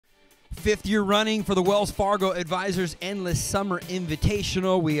Fifth year running for the Wells Fargo Advisors Endless Summer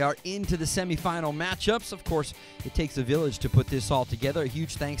Invitational. We are into the semifinal matchups. Of course, it takes a village to put this all together. A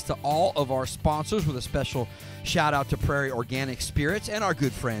huge thanks to all of our sponsors, with a special shout out to Prairie Organic Spirits and our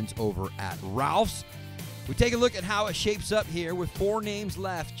good friends over at Ralph's. We take a look at how it shapes up here with 4 names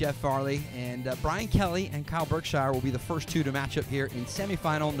left, Jeff Farley, and Brian Kelly and Kyle Berkshire will be the first 2 to match up here in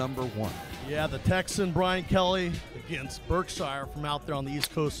semifinal number 1. Yeah, the Texan Brian Kelly against Berkshire from out there on the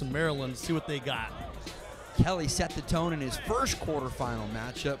East Coast of Maryland. See what they got. Kelly set the tone in his first quarterfinal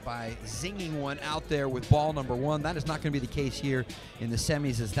matchup by zinging one out there with ball number 1. That is not going to be the case here in the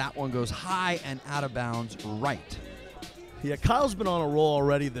semis, as that one goes high and out of bounds right. Yeah, Kyle's been on a roll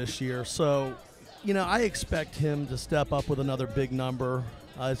already this year, so you know, I expect him to step up with another big number.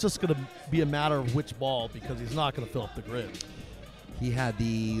 It's just going to be a matter of which ball, because he's not going to fill up the grid. He had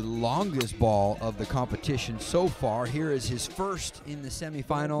the longest ball of the competition so far. Here is his first in the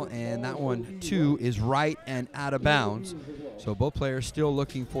semifinal, and that one, too, is right and out of bounds. So both players still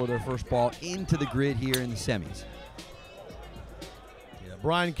looking for their first ball into the grid here in the semis. Yeah,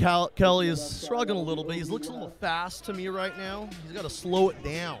 Brian Kelly is struggling a little bit. He looks a little fast to me right now. He's got to slow it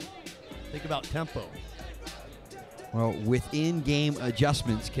down. Think about tempo. Well, within-game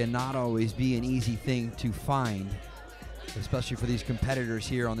adjustments cannot always be an easy thing to find, especially for these competitors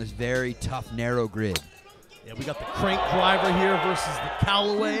here on this very tough, narrow grid. Yeah, we got the crank driver here versus the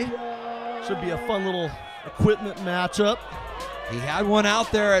Callaway. Should be a fun little equipment matchup. He had one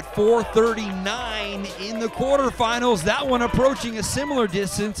out there at 439 in the quarterfinals. That one approaching a similar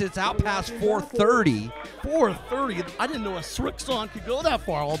distance. It's out past 430. 430. I didn't know a Srixon could go that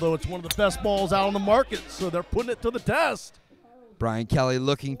far, although it's one of the best balls out on the market, so they're putting it to the test. Brian Kelly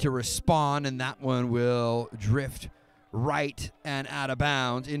looking to respond, and that one will drift right and out of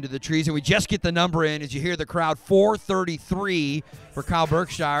bounds into the trees. And we just get the number in as you hear the crowd. 433 for Kyle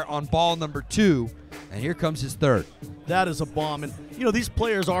Berkshire on ball number 2. And here comes his third. That is a bomb. And, you know, these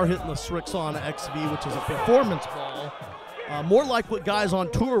players are hitting the Srixon XV, which is a performance ball, more like what guys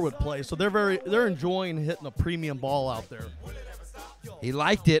on tour would play. So they're enjoying hitting a premium ball out there. He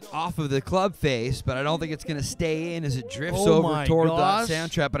liked it off of the club face, but I don't think it's going to stay in as it drifts over toward the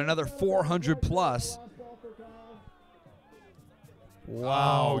sand trap. But another 400 plus.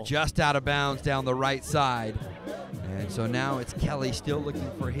 Wow, just out of bounds down the right side. And so now it's Kelly still looking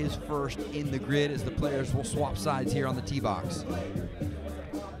for his first in the grid, as the players will swap sides here on the tee box.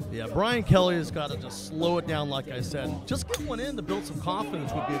 Yeah, Brian Kelly has got to just slow it down, like I said. Just get one in to build some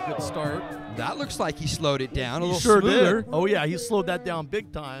confidence would be a good start. That looks like he slowed it down a little sure smoother. Did. Oh, yeah, he slowed that down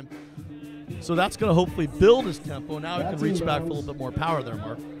big time. So that's going to hopefully build his tempo. Now he can reach back for a little bit more power there,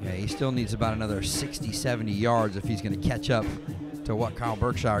 Mark. Yeah, he still needs about another 60, 70 yards if he's going to catch up to what Kyle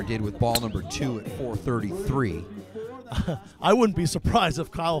Berkshire did with ball number 2 at 433. I wouldn't be surprised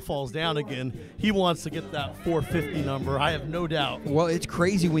if Kyle falls down again. He wants to get that 450 number, I have no doubt. Well, it's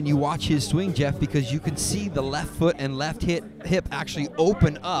crazy when you watch his swing, Jeff, because you can see the left foot and left hip actually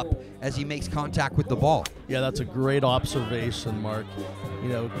open up as he makes contact with the ball. Yeah, that's a great observation, Mark. You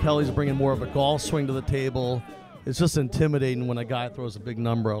know, Kelly's bringing more of a golf swing to the table. It's just intimidating when a guy throws a big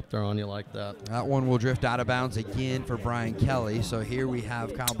number out there on you like that. That one will drift out of bounds again for Brian Kelly. So here we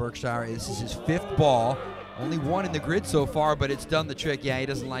have Kyle Berkshire. This is his 5th ball. Only 1 in the grid so far, but it's done the trick. Yeah, he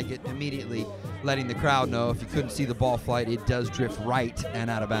doesn't like it immediately, letting the crowd know. If you couldn't see the ball flight, it does drift right and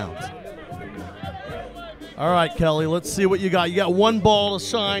out of bounds. All right, Kelly, let's see what you got. You got 1 ball to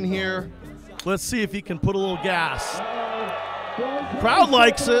shine here. Let's see if he can put a little gas. Crowd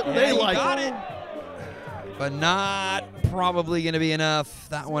likes it. Yeah, they like it. But not probably going to be enough.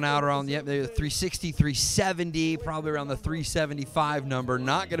 That one out around the 360, 370, probably around the 375 number.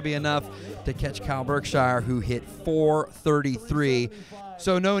 Not going to be enough to catch Kyle Berkshire, who hit 433.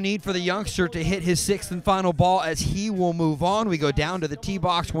 So no need for the youngster to hit his 6th and final ball, as he will move on. We go down to the tee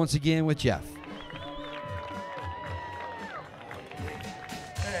box once again with Jeff.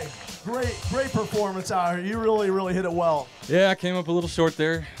 Hey, great performance out here. You really hit it well. Yeah, I came up a little short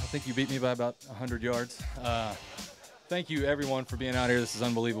there. I think you beat me by about 100 yards. Thank you, everyone, for being out here. This is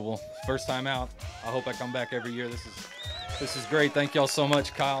unbelievable. First time out. I hope I come back every year. This is great. Thank y'all so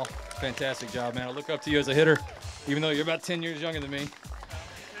much, Kyle. Fantastic job, man. I look up to you as a hitter, even though you're about 10 years younger than me.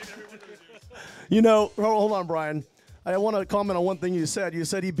 You know, hold on, Brian. I want to comment on one thing you said. You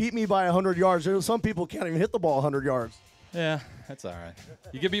said he beat me by 100 yards. Some people can't even hit the ball 100 yards. Yeah, that's all right.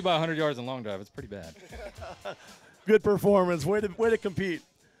 You get beat by 100 yards in long drive. It's pretty bad. Good performance. Way to compete.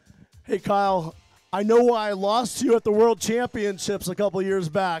 Hey, Kyle, I know why I lost to you at the World Championships a couple years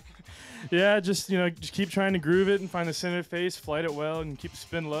back. Yeah, just keep trying to groove it and find the center face, flight it well, and keep the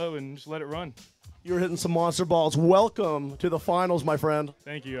spin low and just let it run. You're hitting some monster balls. Welcome to the finals, my friend.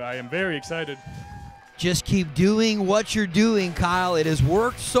 Thank you. I am very excited. Just keep doing what you're doing, Kyle. It has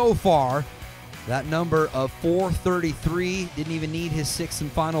worked so far. That number of 433 didn't even need his sixth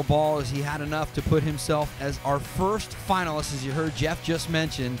and final ball, as he had enough to put himself as our first finalist, as you heard Jeff just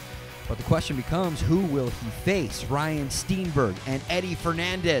mention. But the question becomes, who will he face? Ryan Steenberg and Eddie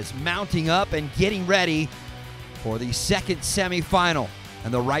Fernandez mounting up and getting ready for the second semifinal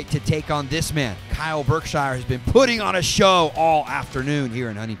and the right to take on this man. Kyle Berkshire has been putting on a show all afternoon here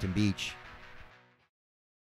in Huntington Beach.